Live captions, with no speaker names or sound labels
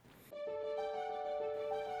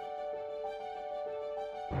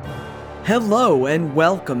Hello and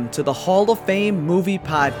welcome to the Hall of Fame Movie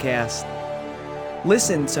Podcast.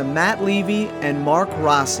 Listen to Matt Levy and Mark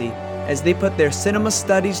Rossi as they put their cinema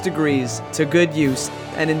studies degrees to good use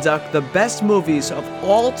and induct the best movies of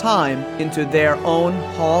all time into their own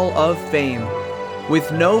Hall of Fame.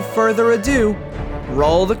 With no further ado,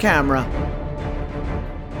 roll the camera.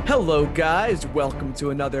 Hello guys, welcome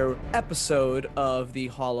to another episode of the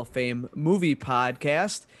Hall of Fame Movie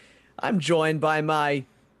Podcast. I'm joined by my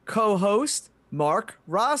co-host, Mark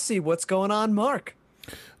Rossi. What's going on, Mark?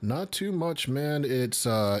 Not too much, man. It's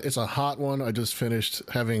a hot one. I just finished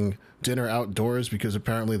having dinner outdoors because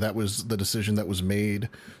apparently that was the decision that was made.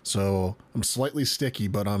 So I'm slightly sticky,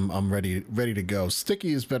 but I'm ready to go.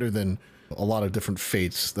 Sticky is better than a lot of different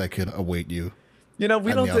fates that could await you. You know,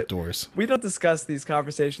 we don't discuss these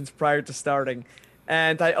conversations prior to starting,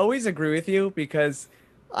 and I always agree with you because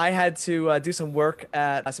I had to do some work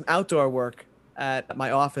at some outdoor work at my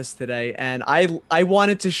office today, and I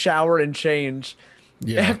wanted to shower and change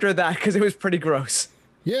after that because it was pretty gross.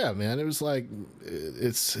 Yeah, man. It was like,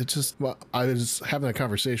 it's just, well, I was having a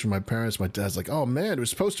conversation with my parents. My dad's like, "Oh man, it was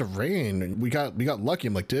supposed to rain. And we got lucky."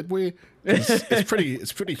 I'm like, "Did we?" It's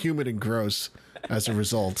pretty humid and gross as a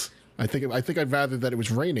result. I think I'd rather that it was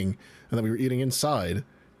raining and that we were eating inside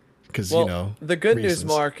because, the good reasons. news,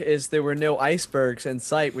 Mark, is there were no icebergs in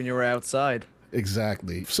sight when you were outside.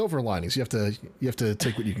 Exactly. Silver linings. You have to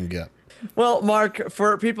take what you can get. Well, Mark,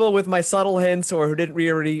 for people with my subtle hints or who didn't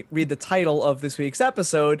really read the title of this week's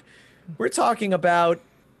episode, we're talking about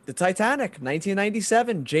the Titanic,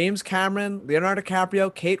 1997, James Cameron, Leonardo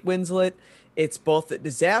DiCaprio, Kate Winslet. It's both a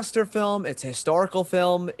disaster film, it's a historical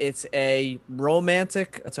film, it's a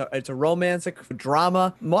romantic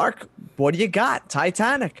drama. Mark, what do you got?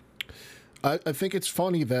 Titanic. I think it's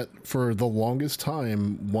funny that for the longest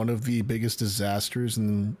time, one of the biggest disasters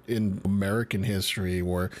in American history,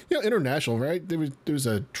 or international, right? It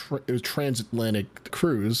was transatlantic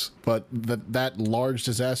cruise, but that large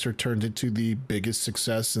disaster turned into the biggest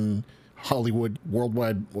success in Hollywood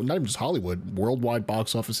worldwide, well, not even just Hollywood, worldwide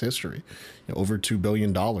box office history, over $2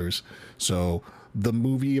 billion. So the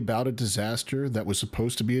movie about a disaster that was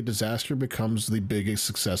supposed to be a disaster becomes the biggest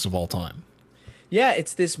success of all time. Yeah,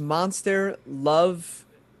 it's this monster love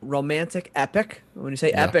romantic epic. When you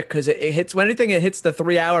say epic, because it hits, when anything it hits the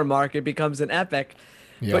 3-hour mark, it becomes an epic.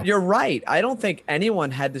 Yeah. But you're right. I don't think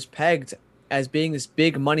anyone had this pegged as being this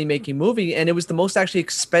big money-making movie, and it was the most actually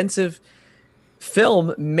expensive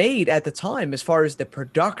film made at the time as far as the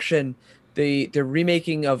production, the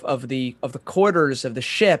remaking of the quarters of the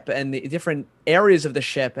ship and the different areas of the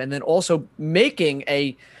ship, and then also creating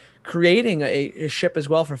a ship as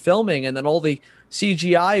well for filming, and then all the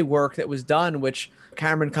CGI work that was done, which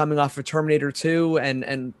Cameron coming off of Terminator 2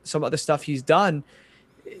 and some other stuff he's done.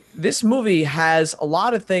 This movie has a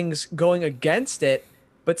lot of things going against it,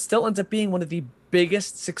 but still ends up being one of the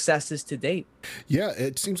biggest successes to date. Yeah,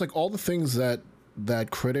 it seems like all the things that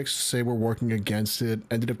critics say were working against it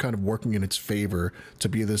ended up kind of working in its favor to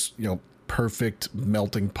be this, perfect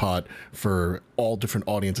melting pot for all different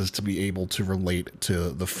audiences to be able to relate to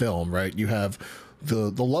the film, right? You have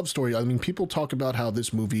the love story. I mean, people talk about how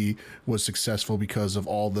this movie was successful because of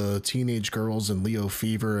all the teenage girls and Leo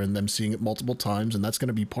fever and them seeing it multiple times, and that's going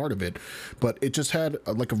to be part of it. But it just had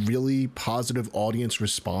a really positive audience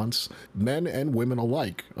response. Men and women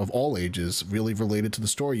alike, of all ages, really related to the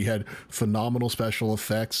story. You had phenomenal special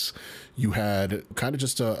effects. You had kind of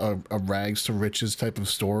just a rags to riches type of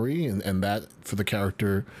story, and that for the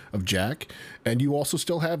character of Jack. And you also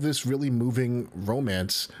still have this really moving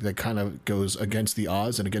romance that kind of goes against the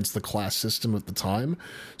odds and against the class system at the time.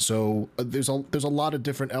 So there's a lot of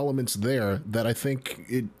different elements there that I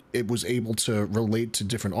think it was able to relate to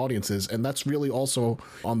different audiences. And that's really also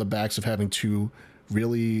on the backs of having two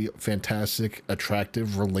really fantastic, attractive,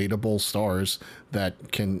 relatable stars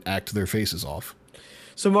that can act their faces off.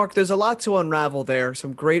 So, Mark, there's a lot to unravel there.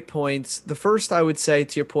 Some great points. The first, I would say,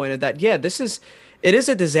 to your point, of that, it is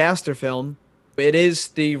a disaster film. It is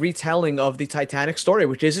the retelling of the Titanic story,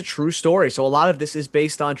 which is a true story. So a lot of this is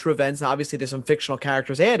based on true events. And obviously, there's some fictional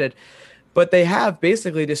characters added, but they have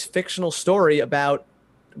basically this fictional story about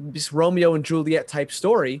this Romeo and Juliet type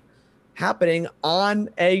story happening on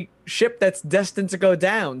a ship that's destined to go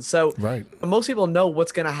down. So right. Most people know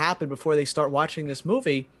what's going to happen before they start watching this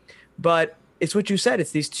movie, but it's what you said.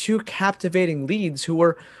 It's these two captivating leads who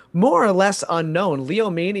were more or less unknown.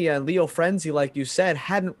 Leo Mania and Leo Frenzy, like you said,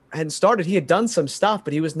 hadn't started. He had done some stuff,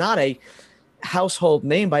 but he was not a household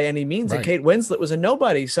name by any means. Right. And Kate Winslet was a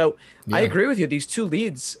nobody. So I agree with you. These two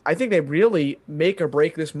leads, I think they really make or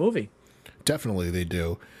break this movie. Definitely, they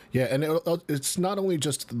do. Yeah, and it's not only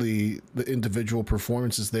just the individual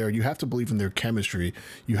performances there. You have to believe in their chemistry.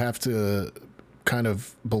 You have to kind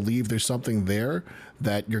of believe there's something there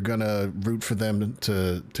that you're gonna root for them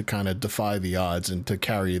to kind of defy the odds and to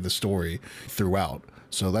carry the story throughout.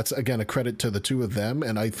 So that's, again, a credit to the two of them.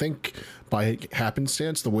 And I think by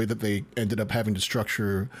happenstance, the way that they ended up having to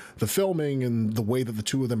structure the filming and the way that the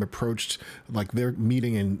two of them approached like their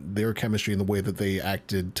meeting and their chemistry and the way that they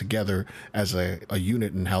acted together as a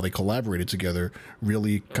unit and how they collaborated together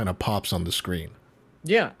really kind of pops on the screen.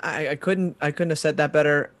 Yeah, I couldn't have said that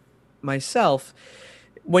better myself.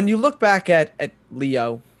 When you look back at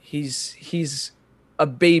Leo, he's a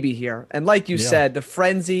baby here. And like you said, the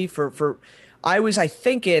frenzy for I was, I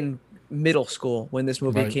think, in middle school when this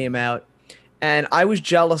movie came out, and I was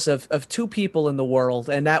jealous of two people in the world,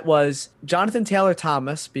 and that was Jonathan Taylor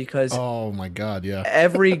Thomas, because oh my God, yeah,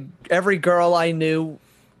 every girl I knew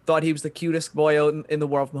thought he was the cutest boy in the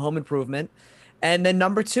world from Home Improvement. And then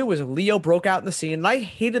number two was Leo broke out in the scene, and I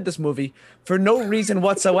hated this movie for no reason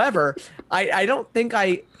whatsoever. I don't think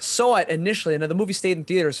I saw it initially, and the movie stayed in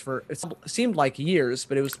theaters for, it seemed like years,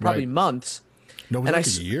 but it was probably months. No, it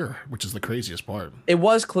was like a year, which is the craziest part. It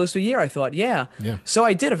was close to a year, I thought. Yeah. So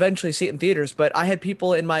I did eventually see it in theaters, but I had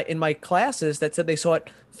people in my classes that said they saw it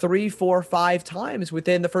 3, 4, 5 times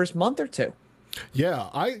within the first month or two. Yeah,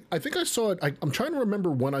 I think I saw it. I'm trying to remember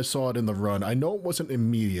when I saw it in the run. I know it wasn't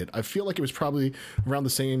immediate. I feel like it was probably around the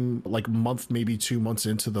same like month, maybe 2 months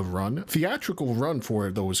into the run. Theatrical run for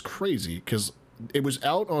it, though, was crazy because it was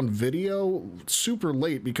out on video super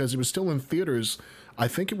late because it was still in theaters. I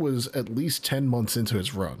think it was at least 10 months into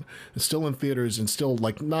its run. It's still in theaters and still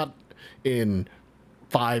like not in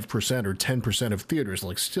 5% or 10% of theaters,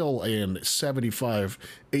 like still in 75,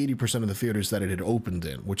 80% of the theaters that it had opened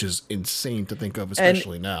in, which is insane to think of,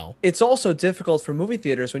 especially now. It's also difficult for movie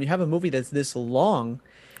theaters when you have a movie that's this long.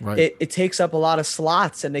 Right. It takes up a lot of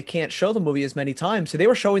slots and they can't show the movie as many times. So they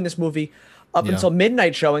were showing this movie up until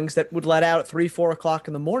midnight showings that would let out at 3, 4 o'clock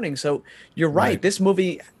in the morning. So you're right. This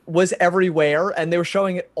movie was everywhere and they were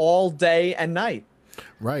showing it all day and night.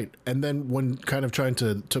 Right. And then when kind of trying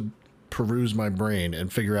to peruse my brain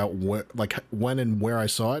and figure out when and where I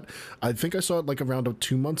saw it, I think I saw it like around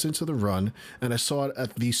 2 months into the run, and I saw it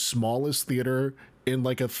at the smallest theater in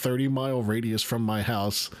like a 30-mile radius from my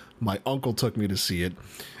house. My uncle took me to see it,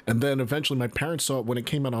 and then eventually my parents saw it when it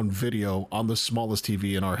came out on video on the smallest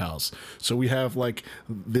TV in our house. So we have like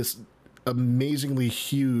this amazingly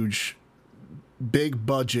huge, big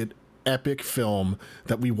budget, epic film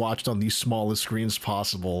that we watched on the smallest screens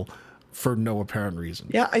possible for no apparent reason.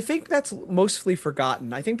 Yeah, I think that's mostly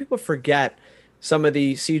forgotten. I think people forget some of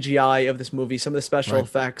the CGI of this movie, some of the special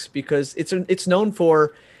effects, because it's known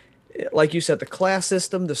for, like you said, the class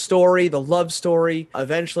system, the story, the love story,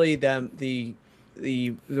 eventually the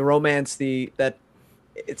romance, that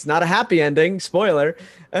it's not a happy ending, spoiler,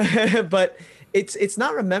 but it's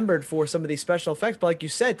not remembered for some of these special effects. But like you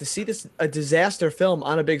said, to see a disaster film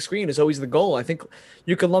on a big screen is always the goal. I think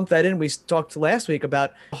you can lump that in. We talked last week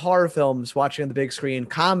about horror films watching on the big screen,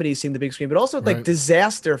 comedies seeing the big screen, but also like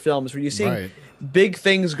disaster films where you see big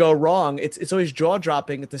things go wrong. It's always jaw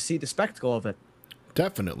dropping to see the spectacle of it.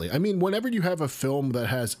 Definitely. I mean, whenever you have a film that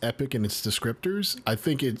has epic in its descriptors, I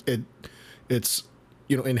think it's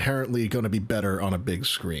inherently going to be better on a big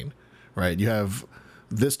screen, right? You have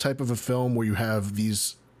this type of a film where you have the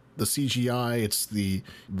CGI, it's the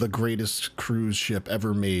greatest cruise ship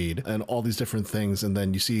ever made and all these different things. And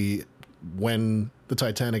then you see when the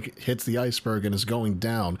Titanic hits the iceberg and is going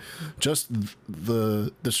down, just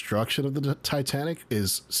the destruction of the Titanic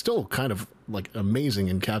is still kind of like amazing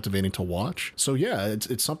and captivating to watch. So yeah,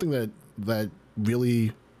 it's something that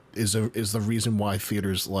really is the reason why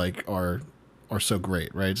theaters like are so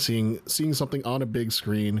great, right? Seeing something on a big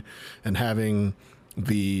screen and having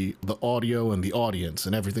the audio and the audience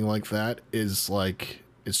and everything like that is like,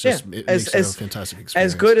 it's just it makes it a fantastic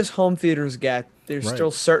experience. As good as home theaters get, there's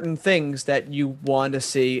still certain things that you want to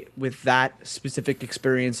see with that specific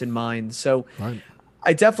experience in mind. So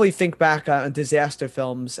I definitely think back on disaster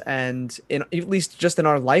films, and at least just in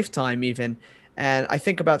our lifetime even, and I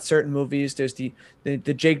think about certain movies. There's the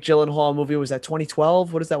Jake Gyllenhaal movie. Was that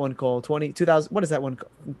 2012? What is that one called? 2000? What is that one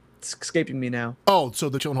called? It's escaping me now. Oh, so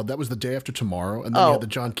the Gyllenhaal, that was The Day After Tomorrow, and then you had the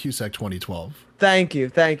John Cusack 2012. Thank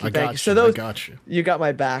you. I got you. You got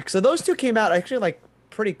my back. So those two came out actually like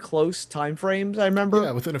pretty close time frames, I remember.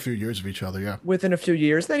 Yeah, within a few years of each other, yeah. Within a few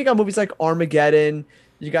years. Then you got movies like Armageddon.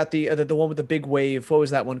 You got the one with the big wave. What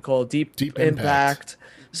was that one called? Deep Impact.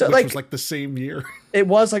 So which was like the same year. It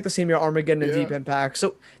was like the same year, Armageddon and Deep Impact.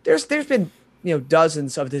 So there's been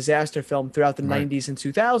dozens of disaster film throughout the 90s and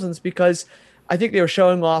 2000s, because I think they were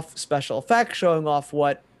showing off special effects, showing off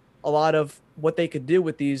a lot of what they could do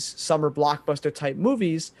with these summer blockbuster type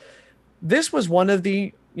movies. This was one of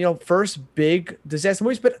the first big disaster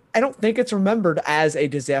movies, but I don't think it's remembered as a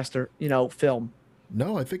disaster film.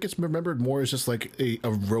 No, I think it's remembered more as just like a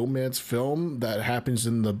romance film that happens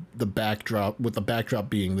in the backdrop, with the backdrop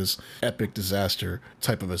being this epic disaster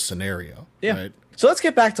type of a scenario. Yeah. Right? So let's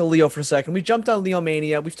get back to Leo for a second. We jumped on Leo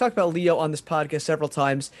Mania. We've talked about Leo on this podcast several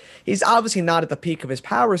times. He's obviously not at the peak of his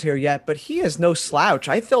powers here yet, but he is no slouch.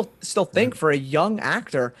 I still think for a young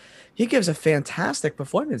actor, he gives a fantastic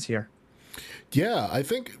performance here. Yeah, I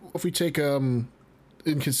think if we take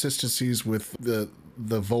inconsistencies with the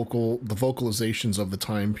vocalizations of the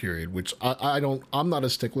time period, which I'm not a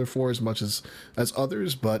stickler for as much as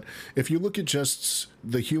others, but if you look at just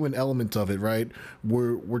the human element of it, right,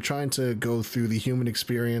 we're trying to go through the human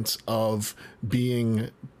experience of being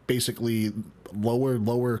basically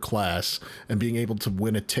lower class and being able to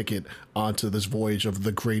win a ticket onto this voyage of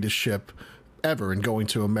the greatest ship ever and going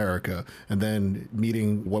to America, and then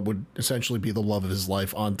meeting what would essentially be the love of his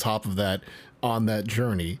life on top of that, on that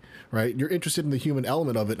journey, right? You're interested in the human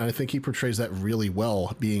element of it, and I think he portrays that really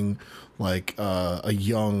well, being like a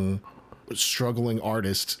young struggling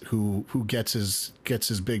artist who gets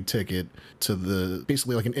his big ticket to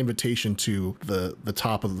basically like an invitation to the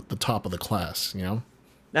top of the class,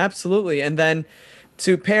 Absolutely. And then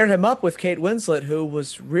to pair him up with Kate Winslet, who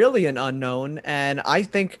was really an unknown, and I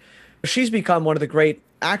think she's become one of the great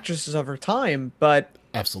actresses of her time, but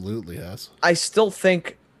absolutely has. I still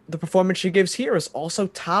think the performance she gives here is also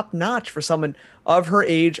top notch for someone of her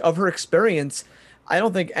age, of her experience. I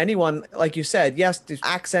don't think anyone, like you said, yes, the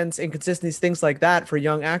accents, inconsistencies, things like that for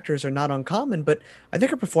young actors are not uncommon, but I think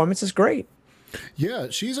her performance is great. Yeah,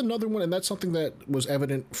 she's another one, and that's something that was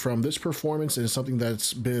evident from this performance, and something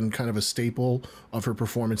that's been kind of a staple of her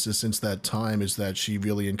performances since that time, is that she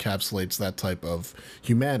really encapsulates that type of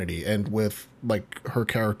humanity. And with like her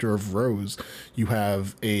character of Rose, you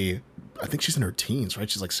have I think she's in her teens, right?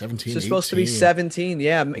 She's like 17, She's supposed to be 17,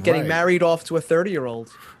 yeah, getting married off to a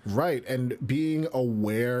 30-year-old. Right, and being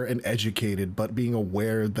aware and educated, but being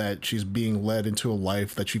aware that she's being led into a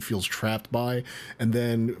life that she feels trapped by, and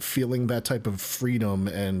then feeling that type of freedom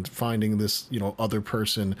and finding this, other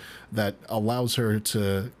person that allows her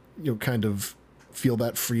to, kind of feel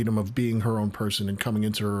that freedom of being her own person and coming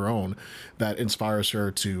into her own, that inspires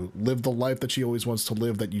her to live the life that she always wants to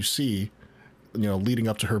live, that you see leading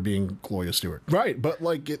up to her being Gloria Stewart. Right, but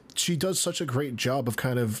she does such a great job of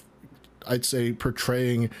kind of, I'd say,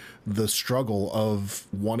 portraying the struggle of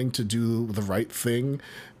wanting to do the right thing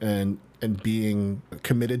and being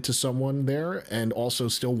committed to someone there, and also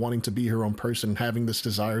still wanting to be her own person, having this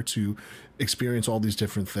desire to experience all these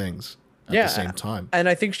different things at the same time. And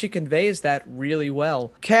I think she conveys that really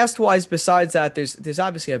well. Cast-wise, besides that, there's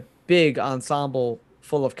obviously a big ensemble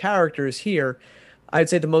full of characters here. I'd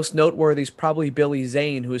say the most noteworthy is probably Billy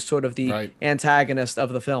Zane, who is sort of the antagonist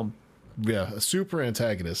of the film. Yeah, a super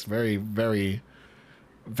antagonist. Very, very,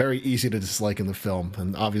 very easy to dislike in the film.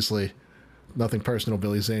 And obviously, nothing personal,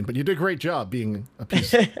 Billy Zane, but you did a great job being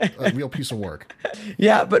a real piece of work.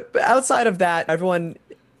 Yeah, but outside of that, everyone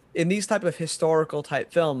in these type of historical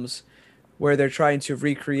type films where they're trying to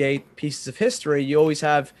recreate pieces of history, you always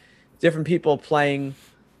have different people playing.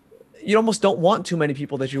 You almost don't want too many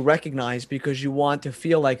people that you recognize, because you want to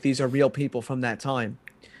feel like these are real people from that time.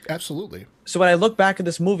 Absolutely. So when I look back at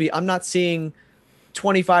this movie, I'm not seeing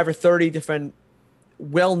 25 or 30 different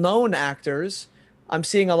well-known actors. I'm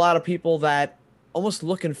seeing a lot of people that almost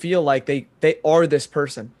look and feel like they are this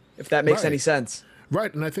person, if that makes any sense.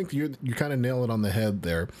 Right, and I think you kind of nail it on the head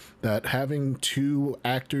there, that having two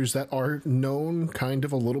actors that are known kind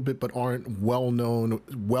of a little bit but aren't well-known,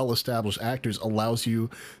 well-established actors allows you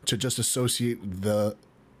to just associate the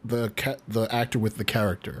actor with the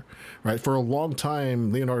character, right? For a long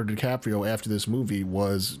time, Leonardo DiCaprio after this movie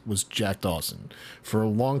was Jack Dawson. For a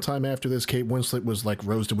long time after this, Kate Winslet was like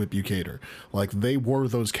Rose DeWitt Bukater. Like, they were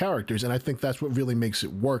those characters, and I think that's what really makes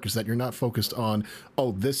it work, is that you're not focused on,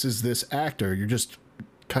 oh, this is this actor. You're just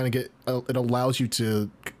kind of it allows you to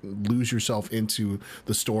lose yourself into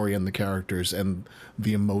the story and the characters and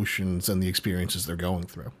the emotions and the experiences they're going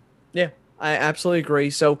through. Yeah. I absolutely agree.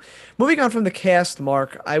 So moving on from the cast,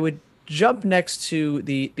 Mark, I would jump next to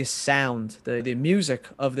the sound, the music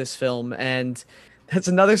of this film. And that's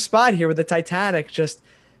another spot here where the Titanic just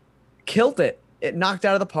killed it. It knocked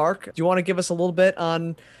out of the park. Do you want to give us a little bit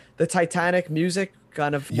on the Titanic music,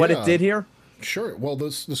 kind of what it did here? Sure. Well,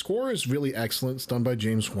 the score is really excellent. It's done by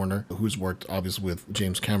James Horner, who's worked obviously with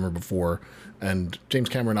James Cameron before. And James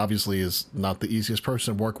Cameron obviously is not the easiest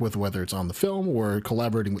person to work with, whether it's on the film or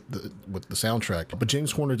collaborating with the soundtrack. But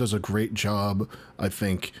James Horner does a great job. I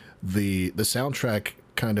think the soundtrack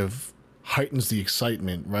kind of heightens the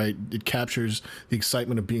excitement, right? It captures the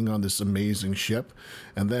excitement of being on this amazing ship.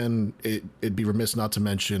 And then it'd be remiss not to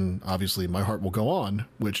mention, obviously, My Heart Will Go On,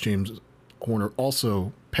 which James Horner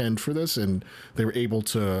also penned for this, and they were able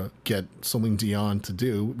to get Celine Dion to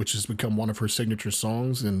do, which has become one of her signature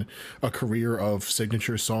songs in a career of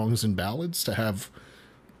signature songs and ballads, to have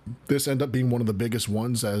this end up being one of the biggest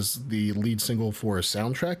ones as the lead single for a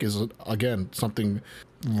soundtrack is, again, something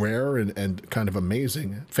rare and kind of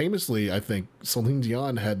amazing. Famously, I think Celine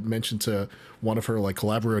Dion had mentioned to one of her like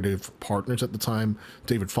collaborative partners at the time,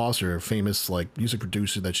 David Foster, a famous like music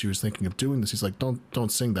producer, that she was thinking of doing this. He's like,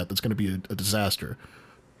 don't sing that. That's going to be a disaster.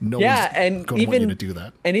 No one's going to want you to do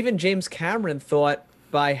that. And even James Cameron thought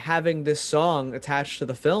by having this song attached to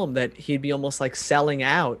the film that he'd be almost like selling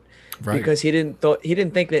out, right? Because he didn't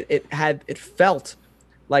think that it felt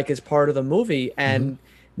like it's part of the movie. And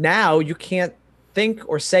now you can't think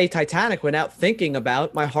or say Titanic without thinking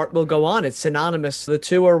about My Heart Will Go On. It's synonymous. The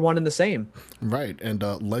two are one and the same. Right. And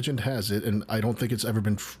legend has it, and I don't think it's ever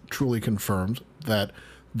been truly confirmed, that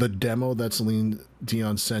the demo that Celine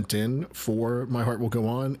Dion sent in for My Heart Will Go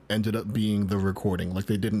On ended up being the recording. Like,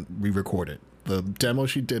 they didn't re-record it. The demo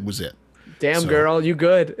she did was it. Damn, so, girl, you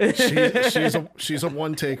good. she's a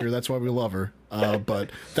one taker. That's why we love her.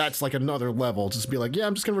 But that's like another level. Just be like, yeah,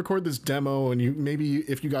 I'm just gonna record this demo, and maybe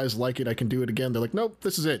if you guys like it, I can do it again. They're like, nope,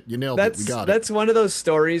 this is it. You nailed it. We got it. That's one of those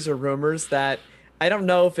stories or rumors that I don't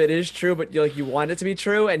know if it is true, but you want it to be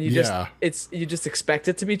true, and you just expect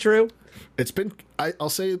it to be true. It's been, I'll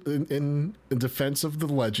say in defense of the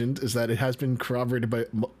legend, is that it has been corroborated by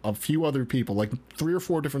a few other people, like 3 or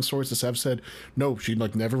 4 different sources have said, no, she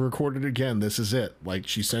like never recorded it again. This is it. Like,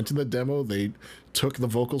 she sent in the demo, they took the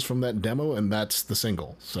vocals from that demo, and that's the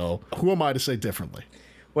single. So who am I to say differently?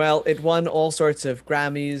 Well, it won all sorts of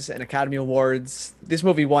Grammys and Academy Awards. This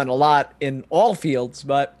movie won a lot in all fields,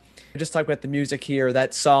 but just talk about the music here.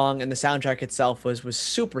 That song and the soundtrack itself was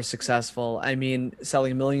super successful. I mean,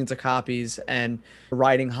 selling millions of copies and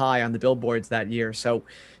riding high on the billboards that year. So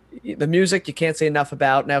the music you can't say enough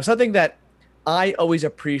about. Now, something that I always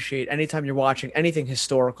appreciate anytime you're watching anything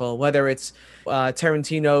historical, whether it's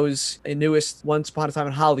Tarantino's newest Once Upon a Time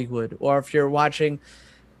in Hollywood, or if you're watching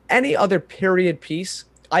any other period piece,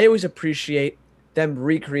 I always appreciate them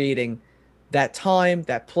recreating that time,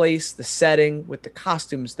 that place, the setting, with the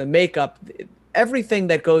costumes, the makeup, everything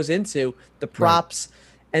that goes into the props. Right.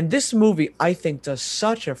 And this movie, I think, does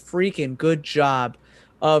such a freaking good job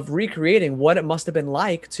of recreating what it must have been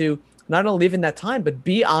like to not only live in that time, but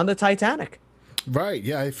be on the Titanic. Right.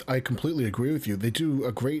 Yeah, I completely agree with you. They do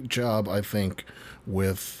a great job, I think,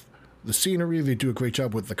 with the scenery. They do a great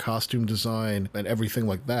job with the costume design and everything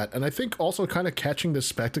like that. And I think also kind of catching the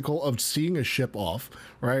spectacle of seeing a ship off,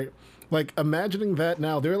 right? Like, imagining that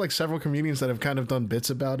now. There are like several comedians that have kind of done bits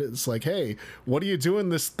about it. It's like, hey, what are you doing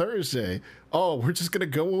this Thursday? Oh, we're just going to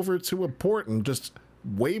go over to a port and just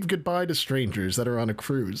wave goodbye to strangers that are on a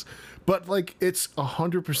cruise. But like, it's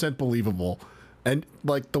 100% believable. And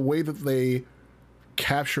like the way that they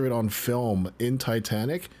capture it on film in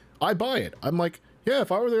Titanic, I buy it. I'm like, yeah,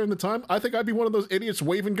 if I were there in the time, I think I'd be one of those idiots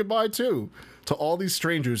waving goodbye too, to all these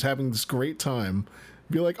strangers having this great time.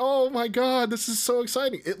 Be like, oh my God, this is so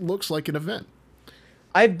exciting. It looks like an event.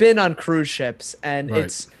 I've been on cruise ships, and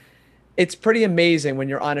right. it's pretty amazing when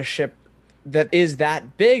you're on a ship that is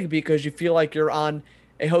that big, because you feel like you're on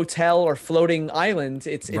a hotel or floating island.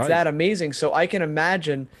 It's right. That amazing. So I can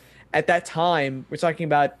imagine at that time, we're talking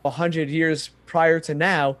about 100 years prior to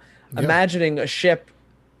now, imagining a ship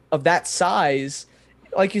of that size.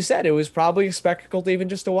 Like you said, it was probably a spectacle even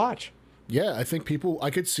just to watch. Yeah, I think I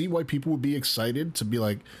could see why people would be excited to be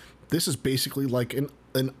like, this is basically like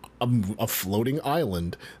a floating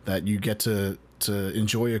island that you get to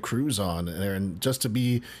enjoy a cruise on, and just to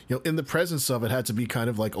be, in the presence of it had to be kind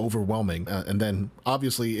of like overwhelming. And then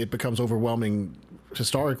obviously it becomes overwhelming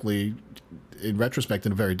historically in retrospect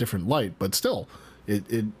in a very different light, but still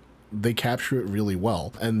they capture it really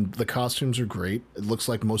well, and the costumes are great. It looks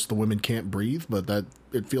like most of the women can't breathe, but that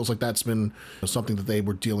it feels like that's been something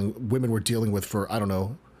that women were dealing with for, I don't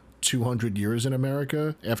know, 200 years in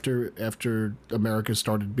America after America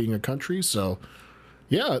started being a country. So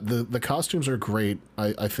yeah, the costumes are great.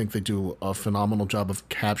 I think they do a phenomenal job of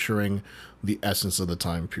capturing the essence of the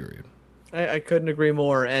time period. I couldn't agree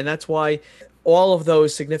more, and that's why all of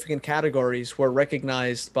those significant categories were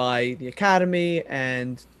recognized by the Academy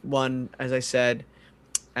and won, as I said,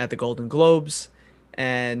 at the Golden Globes,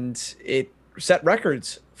 and it set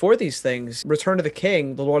records for these things. Return of the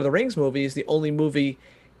King, the Lord of the Rings movie, is the only movie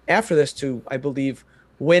after this to, I believe,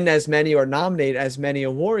 win as many or nominate as many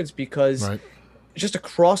awards because Right. just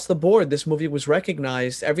across the board, this movie was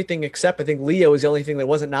recognized. Everything except I think Leo is the only thing that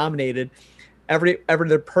wasn't nominated. Every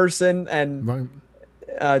other person and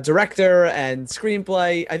Right. director and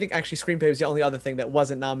screenplay. I think actually screenplay was the only other thing that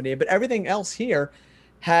wasn't nominated, but everything else here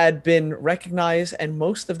had been recognized and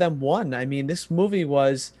most of them won. I mean, this movie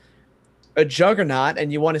was a juggernaut,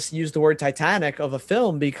 and you want to use the word Titanic of a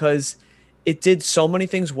film because it did so many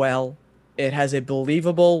things well. It has a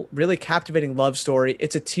believable, really captivating love story.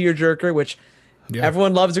 It's a tearjerker, which Yeah.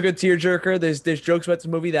 everyone loves a good tearjerker. There's jokes about this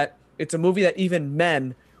movie that it's a movie that even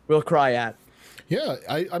men will cry at. Yeah,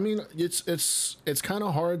 I mean it's kind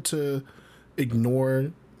of hard to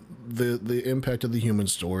ignore the impact of the human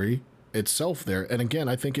story itself there. And again,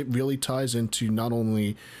 I think it really ties into not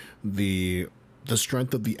only the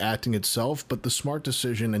strength of the acting itself, but the smart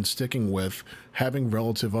decision and sticking with having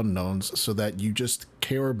relative unknowns so that you just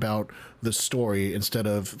care about the story instead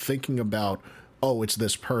of thinking about, oh, it's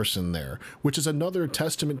this person there, which is another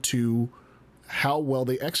testament to how well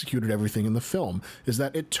they executed everything in the film, is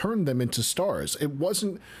that it turned them into stars. It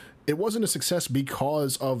wasn't a success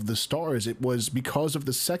because of the stars. It was because of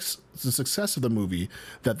the success of the movie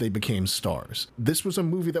that they became stars. This was a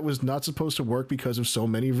movie that was not supposed to work because of so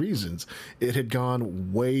many reasons. It had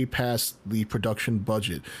gone way past the production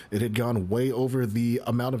budget. It had gone way over the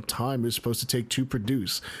amount of time it was supposed to take to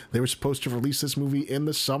produce. They were supposed to release this movie in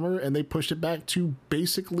the summer, and they pushed it back to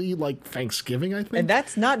basically like Thanksgiving, I think. And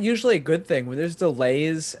that's not usually a good thing when there's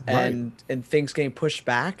delays and Right. and things getting pushed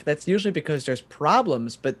back. That's usually because there's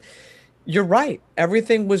problems. But you're right.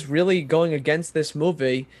 Everything was really going against this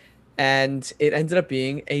movie, and it ended up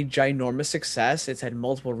being a ginormous success. It's had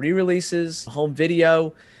multiple re-releases, home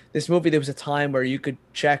video. This movie, there was a time where you could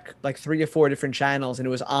check like 3 or 4 different channels, and it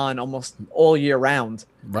was on almost all year round.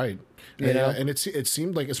 Right. You know? And it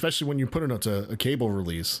seemed like, especially when you put it onto a cable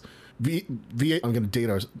release, I'm going to date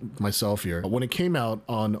myself here. When it came out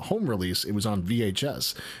on home release, it was on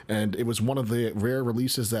VHS, and it was one of the rare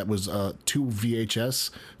releases that was two VHS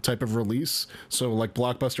type of release. So like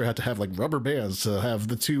Blockbuster had to have like rubber bands to have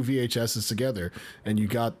the two VHSs together, and you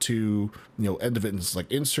got to, end of it, and it's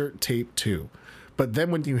like insert tape 2. But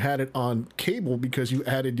then when you had it on cable, because you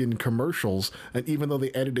added in commercials, and even though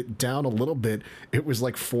they edited it down a little bit, it was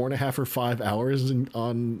like 4.5 or 5 hours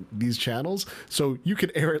on these channels. So you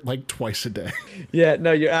could air it like twice a day. Yeah,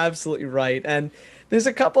 no, you're absolutely right. And there's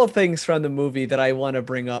a couple of things from the movie that I want to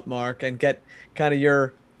bring up, Mark, and get kind of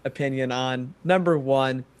your opinion on. Number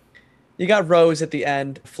one, you got Rose at the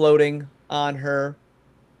end floating on her,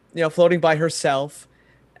 floating by herself,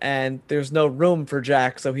 and there's no room for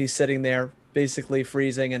Jack, so he's sitting there basically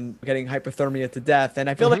freezing and getting hypothermia to death. And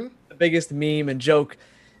I feel like the biggest meme and joke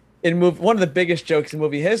one of the biggest jokes in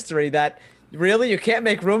movie history that really you can't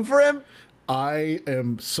make room for him. I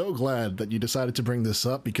am so glad that you decided to bring this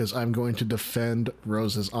up because I'm going to defend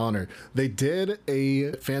Rose's honor. They did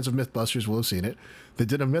fans of Mythbusters will have seen it. They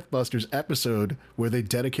did a Mythbusters episode where they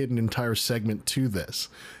dedicated an entire segment to this.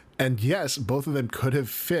 And yes, both of them could have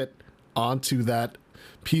fit onto that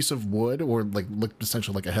piece of wood or like looked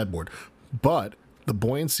essentially like a headboard. But the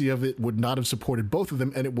buoyancy of it would not have supported both of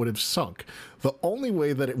them, and it would have sunk. The only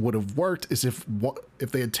way that it would have worked is if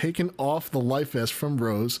they had taken off the life vest from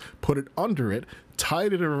Rose, put it under it,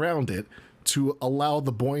 tied it around it to allow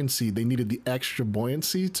the buoyancy. They needed the extra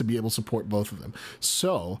buoyancy to be able to support both of them.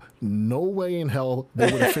 So no way in hell they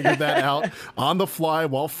would have figured that out on the fly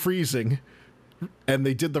while freezing. And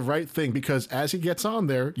they did the right thing because as he gets on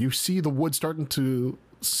there, you see the wood starting to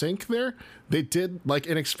sink there. They did like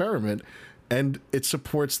an experiment, and it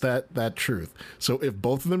supports that truth. So if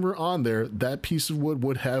both of them were on there, that piece of wood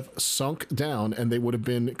would have sunk down and they would have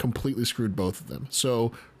been completely screwed, both of them.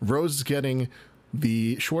 So Rose is getting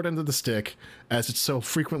the short end of the stick, as it so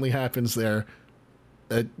frequently happens there.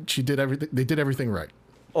 She did everything. They did everything right.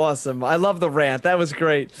 Awesome. I love the rant. That was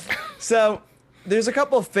great. So there's a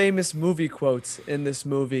couple of famous movie quotes in this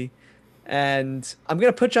movie, and I'm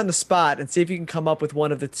going to put you on the spot and see if you can come up with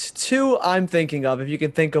one of the two I'm thinking of, if you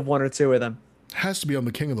can think of one or two of them. Has to be on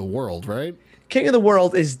the King of the World, right? King of the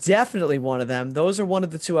World is definitely one of them. Those are one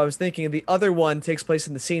of the two I was thinking. And the other one takes place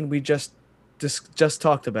in the scene we just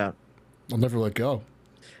talked about. I'll never let go.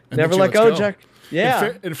 And Never then she let lets go, Jack.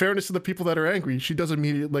 Yeah. In fairness to the people that are angry, she does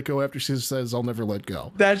immediately let go after she says, "I'll never let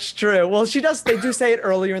go." That's true. Well, she does. They do say it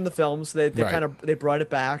earlier in the film, so they Right. they brought it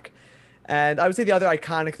back. And I would say the other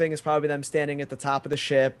iconic thing is probably them standing at the top of the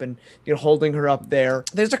ship and holding her up there.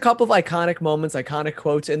 There's a couple of iconic moments, iconic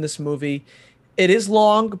quotes in this movie. It is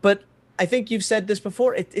long, but I think you've said this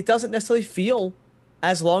before. It doesn't necessarily feel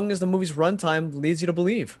as long as the movie's runtime leads you to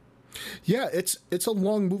believe. Yeah, it's a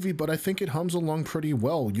long movie, but I think it hums along pretty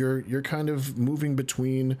well. You're kind of moving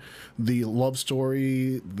between the love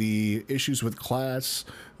story, the issues with class,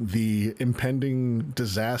 the impending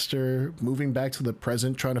disaster, moving back to the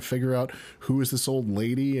present, trying to figure out who is this old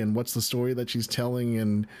lady and what's the story that she's telling,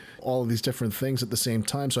 and all of these different things at the same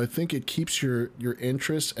time. So I think it keeps your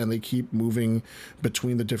interest, and they keep moving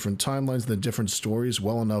between the different timelines, the different stories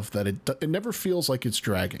well enough that it never feels like it's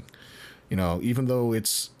dragging. Even though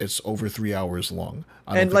it's over 3 hours long,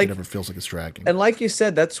 I don't think it ever feels like it's dragging. And like you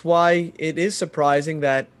said, that's why it is surprising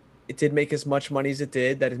that it did make as much money as it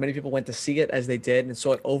did, that as many people went to see it as they did and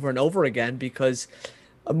saw it over and over again, because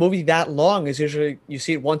a movie that long is usually you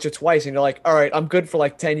see it once or twice and you're like, all right, I'm good for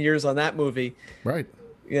like 10 years on that movie. Right.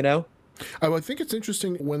 I think it's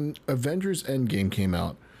interesting when Avengers Endgame came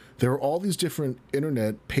out, there were all these different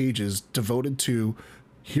internet pages devoted to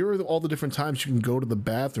here are all the different times you can go to the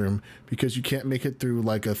bathroom because you can't make it through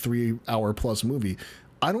like a 3 hour plus movie.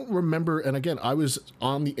 I don't remember, and again, I was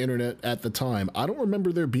on the internet at the time. I don't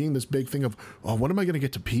remember there being this big thing of, oh, when am I going to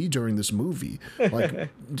get to pee during this movie? Like,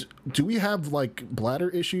 do we have like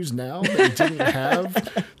bladder issues now that we didn't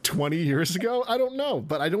have 20 years ago? I don't know,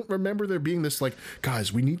 but I don't remember there being this like,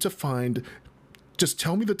 guys, we need to find. Just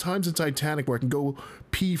tell me the times in Titanic where I can go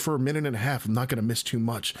pee for a minute and a half. I'm not going to miss too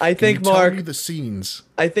much. I think, Mark, tell me the scenes.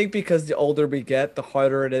 I think because the older we get, the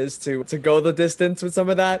harder it is to go the distance with some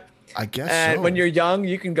of that. I guess and so. When you're young,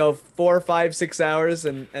 you can go 4, 5, 6 hours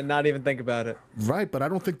and not even think about it. Right, but I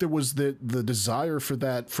don't think there was the desire for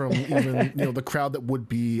that from even the crowd that would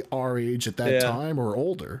be our age at that time or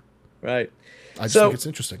older. Right. I just think it's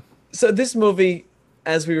interesting. So this movie,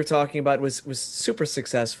 as we were talking about, was super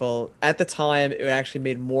successful. At the time, it actually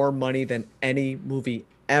made more money than any movie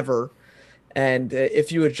ever. And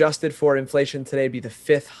if you adjusted for inflation today, it'd be the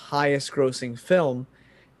 5th highest grossing film.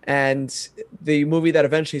 And the movie that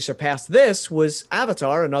eventually surpassed this was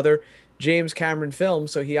Avatar, another James Cameron film.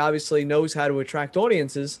 So he obviously knows how to attract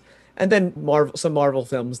audiences. And then some Marvel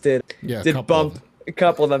films did bump. A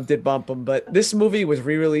couple of them did bump them, but this movie was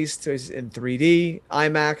re-released in 3D,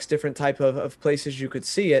 IMAX, different type of places you could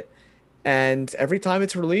see it. And every time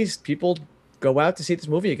it's released, people go out to see this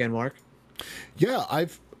movie again, Mark. Yeah,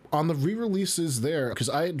 I've on the re-releases there, because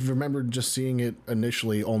I remembered just seeing it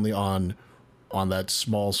initially only on that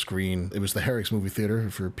small screen. It was the Herrick's movie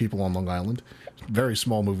theater for people on Long Island. Very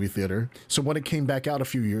small movie theater. So when it came back out a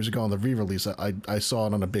few years ago on the re-release, I saw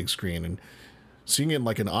it on a big screen, and seeing it in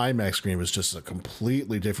like an IMAX screen was just a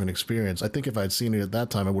completely different experience. I think if I'd seen it at that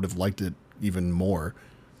time, I would have liked it even more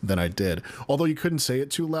than I did. Although you couldn't say it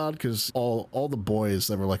too loud because all the boys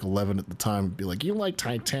that were like 11 at the time would be like, "You like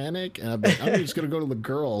Titanic?" And I'd be like, "I'm just gonna go to the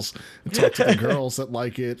girls and talk to the girls that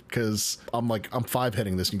like it," because I'm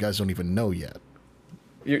 5-heading this and you guys don't even know yet.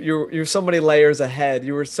 You're so many layers ahead.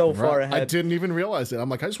 You were so far ahead. I didn't even realize it. I'm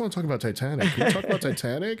like, I just want to talk about Titanic. Can you talk about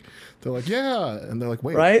Titanic? They're like, yeah, and they're like,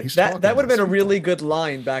 wait, right? That would have been a really good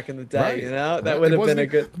line back in the day. Right. That would have been a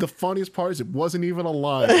good. The funniest part is it wasn't even a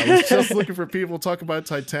line. I was just looking for people to talk about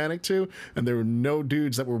Titanic too, and there were no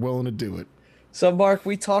dudes that were willing to do it. So, Mark,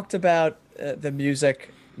 we talked about the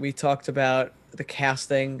music. We talked about the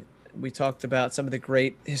casting. We talked about some of the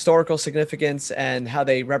great historical significance and how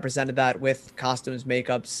they represented that with costumes,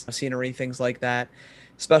 makeups, scenery, things like that,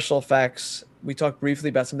 special effects. We talked briefly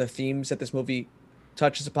about some of the themes that this movie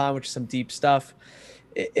touches upon, which is some deep stuff.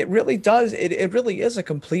 It really does. It really is a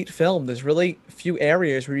complete film. There's really few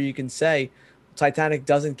areas where you can say Titanic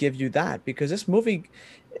doesn't give you that, because this movie,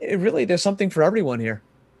 there's something for everyone here.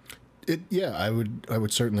 I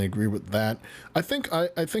would certainly agree with that. I think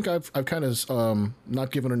I've kind of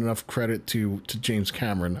not given enough credit to James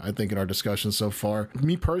Cameron. I think in our discussion so far,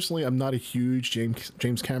 me personally, I'm not a huge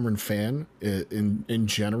James Cameron fan in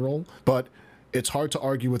general, but it's hard to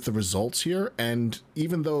argue with the results here. And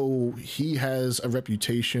even though he has a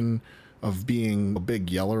reputation of being a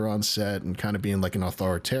big yeller on set and kind of being like an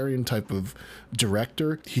authoritarian type of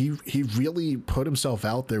director, he really put himself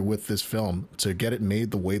out there with this film to get it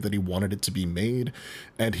made the way that he wanted it to be made.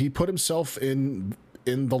 And he put himself in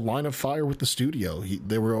the line of fire with the studio.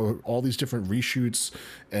 There were all these different reshoots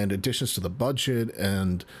and additions to the budget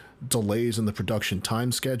and delays in the production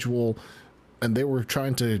time schedule. And they were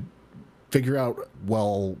trying to figure out,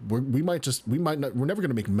 well, we're never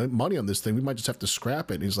going to make money on this thing. We might just have to scrap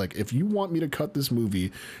it. And he's like, if you want me to cut this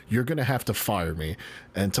movie, you're going to have to fire me.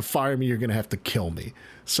 And to fire me, you're going to have to kill me.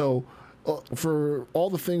 So For all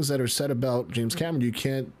the things that are said about James Cameron, you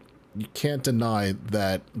can't deny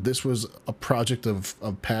that this was a project of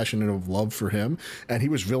passion and of love for him, and he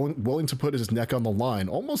was willing to put his neck on the line,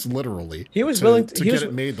 almost literally. He was to, willing to get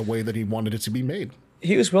it made the way that he wanted it to be made.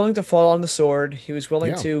 He was willing to fall on the sword. He was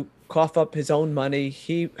willing Yeah. to cough up his own money.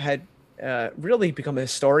 He had really become a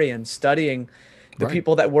historian, studying the Right.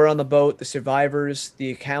 people that were on the boat, the survivors,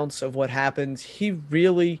 the accounts of what happened. He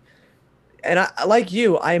really, and like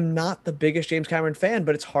you, I am not the biggest James Cameron fan,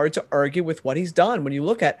 but it's hard to argue with what he's done. When you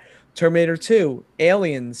look at Terminator 2,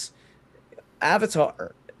 Aliens,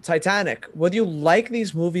 Avatar, Titanic, whether you like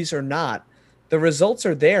these movies or not, the results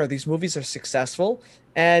are there. These movies are successful.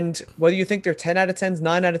 And whether you think they're 10 out of 10s,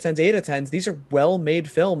 9 out of 10s, 8 out of 10s, these are well made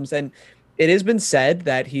films. And it has been said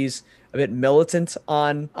that he's a bit militant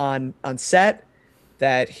on set,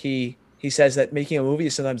 that he says that making a movie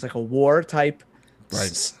is sometimes like a war type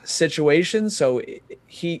Right. situation. So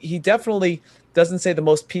he definitely doesn't say the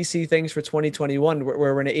most PC things for 2021, where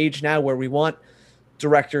we're in an age now where we want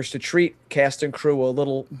directors to treat cast and crew a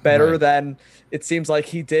little better Right. than it seems like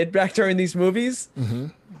he did back during these movies.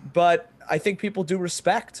 But I think people do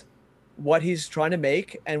respect what he's trying to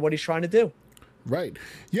make and what he's trying to do. Right.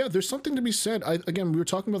 Yeah, there's something to be said. Again, we were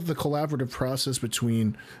talking about the collaborative process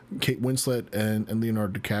between Kate Winslet and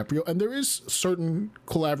Leonardo DiCaprio, and there is certain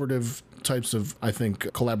collaborative types of, I think,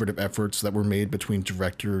 collaborative efforts that were made between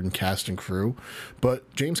director and cast and crew.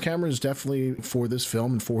 But James Cameron is definitely, for this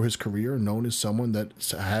film and for his career, known as someone that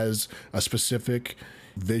has a specific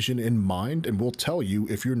vision in mind and will tell you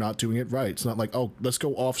if you're not doing it right. It's not like, oh, let's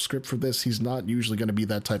go off script for this. He's not usually going to be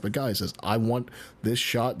that type of guy. He says, I want this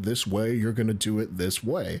shot this way. You're going to do it this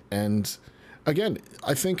way. And again,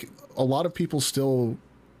 I think a lot of people still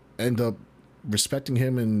end up respecting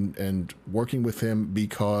him and working with him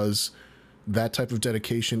because that type of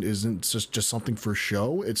dedication isn't just something for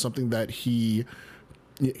show. It's something that he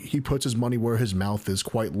puts his money where his mouth is,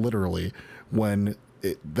 quite literally. When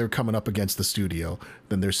they're coming up against the studio,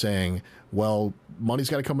 then they're saying, well, money's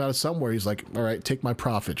got to come out of somewhere. He's like, all right, take my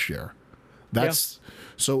profit share. That's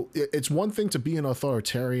so it's one thing to be an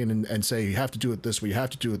authoritarian and say, you have to do it this way, you have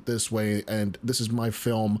to do it this way, and this is my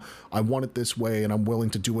film, I want it this way, and I'm willing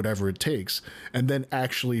to do whatever it takes, and then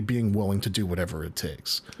actually being willing to do whatever it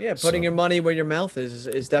takes. Yeah, putting your money where your mouth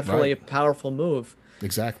is definitely Right. a powerful move.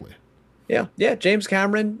 Exactly. Yeah. James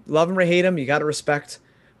Cameron, love him or hate him, you got to respect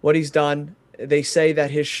what he's done. They say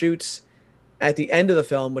that his shoots at the end of the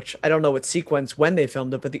film, which I don't know what sequence when they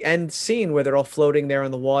filmed it, but the end scene where they're all floating there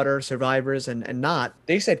in the water, survivors and not,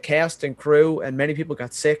 they said cast and crew, and many people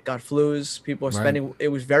got sick, got flus. People were spending, it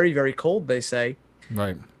was very, very cold, they say.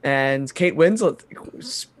 Right. And Kate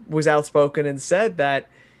Winslet was outspoken and said that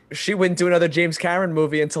she wouldn't do another James Cameron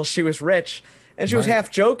movie until she was rich. And she was Right.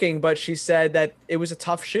 half joking, but she said that it was a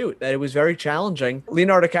tough shoot, that it was very challenging.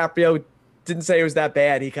 Leonardo DiCaprio didn't say it was that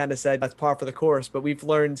bad. He kind of said that's par for the course. But we've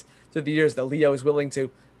learned through the years that Leo is willing to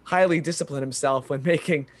highly discipline himself when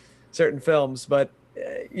making certain films. But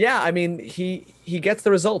yeah, I mean, he gets the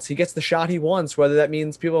results. He gets the shot he wants, whether that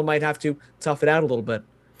means people might have to tough it out a little bit.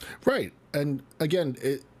 Right. And again,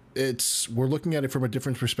 it's we're looking at it from a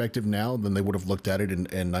different perspective now than they would have looked at it in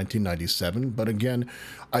 1997. But again,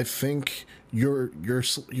 I think you're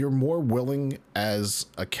more willing as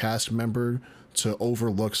a cast member to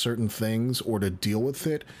overlook certain things or to deal with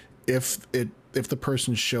it if the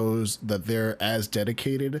person shows that they're as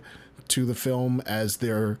dedicated to the film as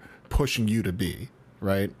they're pushing you to be,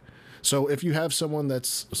 right? So if you have someone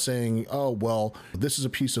that's saying, oh, well, this is a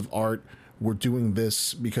piece of art, we're doing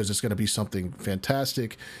this because it's going to be something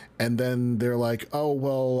fantastic, and then they're like, oh,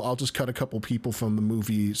 well, I'll just cut a couple people from the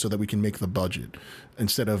movie so that we can make the budget,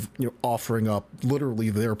 instead of offering up literally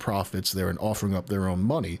their profits there and offering up their own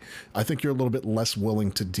money, I think you're a little bit less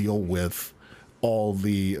willing to deal with all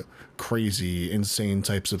the crazy, insane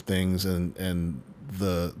types of things and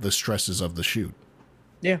the stresses of the shoot.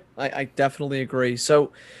 Yeah, I definitely agree.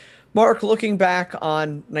 So, Mark, looking back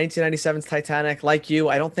on 1997's Titanic, like you,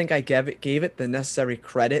 I don't think I gave it the necessary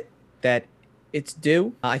credit that it's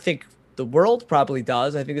due. I think the world probably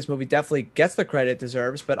does. I think this movie definitely gets the credit it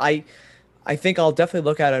deserves, but I think I'll definitely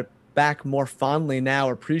look at it back more fondly now,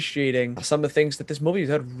 appreciating some of the things that this movie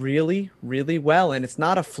did really, really well. And it's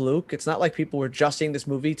not a fluke. It's not like people were just seeing this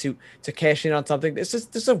movie to cash in on something. This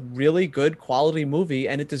is a really good quality movie,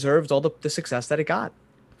 and it deserves all the success that it got.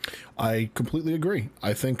 I completely agree.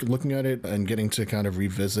 I think looking at it and getting to kind of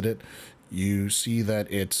revisit it, you see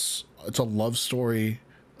that it's a love story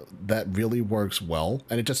that really works well,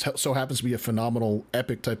 and it just so happens to be a phenomenal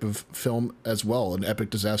epic type of film as well, an epic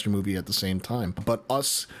disaster movie at the same time. But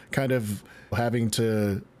us kind of having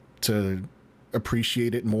to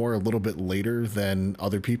appreciate it more a little bit later than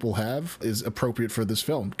other people have is appropriate for this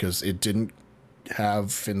film, because it didn't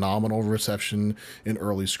have phenomenal reception in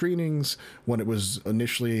early screenings. When it was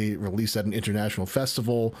initially released at an international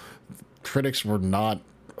festival, critics were not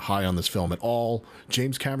high on this film at all.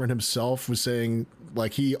 James Cameron himself was saying,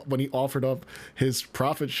 like, when he offered up his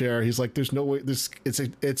profit share, he's like, there's no way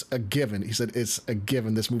it's a given. He said, it's a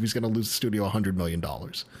given this movie's going to lose the studio $100 million.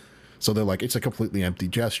 So they're like, it's a completely empty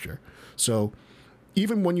gesture. So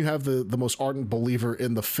even when you have the most ardent believer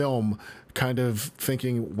in the film kind of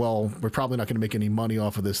thinking, well, we're probably not going to make any money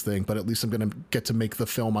off of this thing, but at least I'm going to get to make the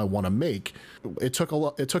film I want to make. It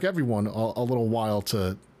took everyone a little while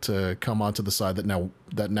to come onto the side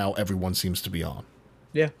that now everyone seems to be on.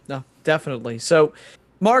 Yeah, no, definitely. So,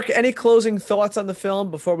 Mark, any closing thoughts on the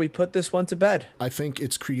film before we put this one to bed? I think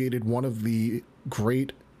it's created one of the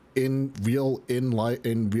great in real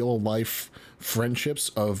life friendships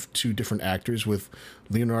of two different actors with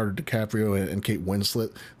Leonardo DiCaprio and Kate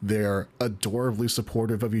Winslet. They're adorably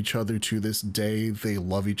supportive of each other to this day. They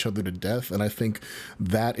love each other to death, and I think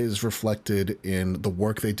that is reflected in the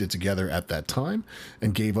work they did together at that time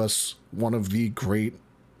and gave us one of the great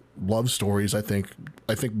love stories I think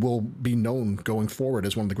will be known going forward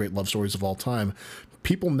as one of the great love stories of all time.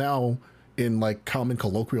 People now, in like common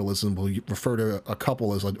colloquialism, will refer to a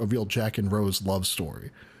couple as a real Jack and Rose love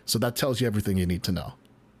story. So that tells you everything you need to know.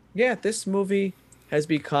 Yeah, this movie has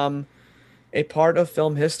become a part of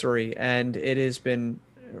film history, and it has been,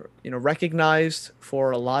 recognized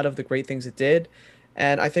for a lot of the great things it did.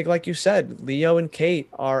 And I think, like you said, Leo and Kate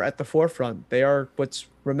are at the forefront. They are what's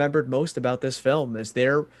remembered most about this film, is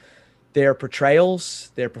their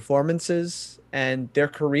portrayals, their performances, and their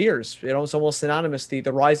careers. It's almost synonymous. The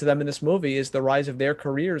rise of them in this movie is the rise of their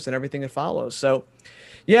careers and everything that follows. So,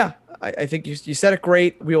 yeah, I think you said it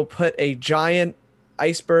great. We will put a giant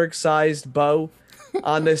iceberg-sized bow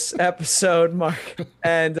on this episode, Mark.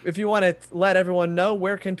 And if you want to let everyone know,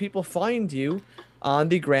 where can people find you on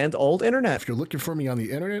the grand old internet? If you're looking for me on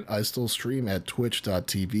the internet, I still stream at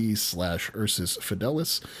twitch.tv/Ursus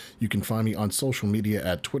Fidelis. You can find me on social media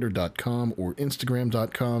at twitter.com or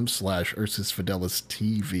instagram.com/Ursus Fidelis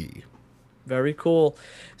TV. Very cool.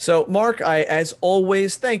 So, Mark, as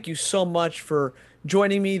always, thank you so much for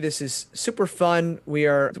joining me. This is super fun. We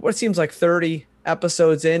are what seems like 30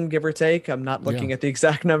 episodes in, give or take. I'm not looking at the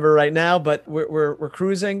exact number right now, but we're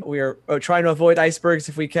cruising. We are trying to avoid icebergs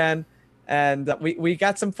if we can. And we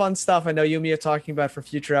got some fun stuff I know you and me are talking about for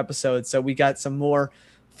future episodes. So we got some more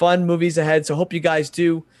fun movies ahead. So hope you guys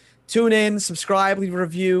do tune in, subscribe, leave a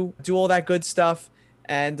review, do all that good stuff.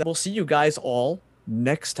 And we'll see you guys all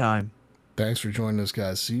next time. Thanks for joining us,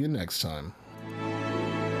 guys. See you next time.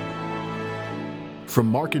 From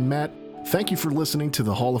Mark and Matt, thank you for listening to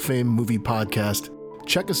the Hall of Fame Movie Podcast.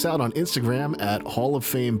 Check us out on Instagram at Hall of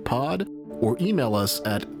Fame Pod, or email us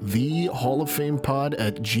at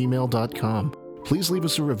thehalloffamepod@gmail.com. Please leave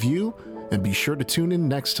us a review and be sure to tune in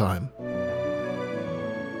next time.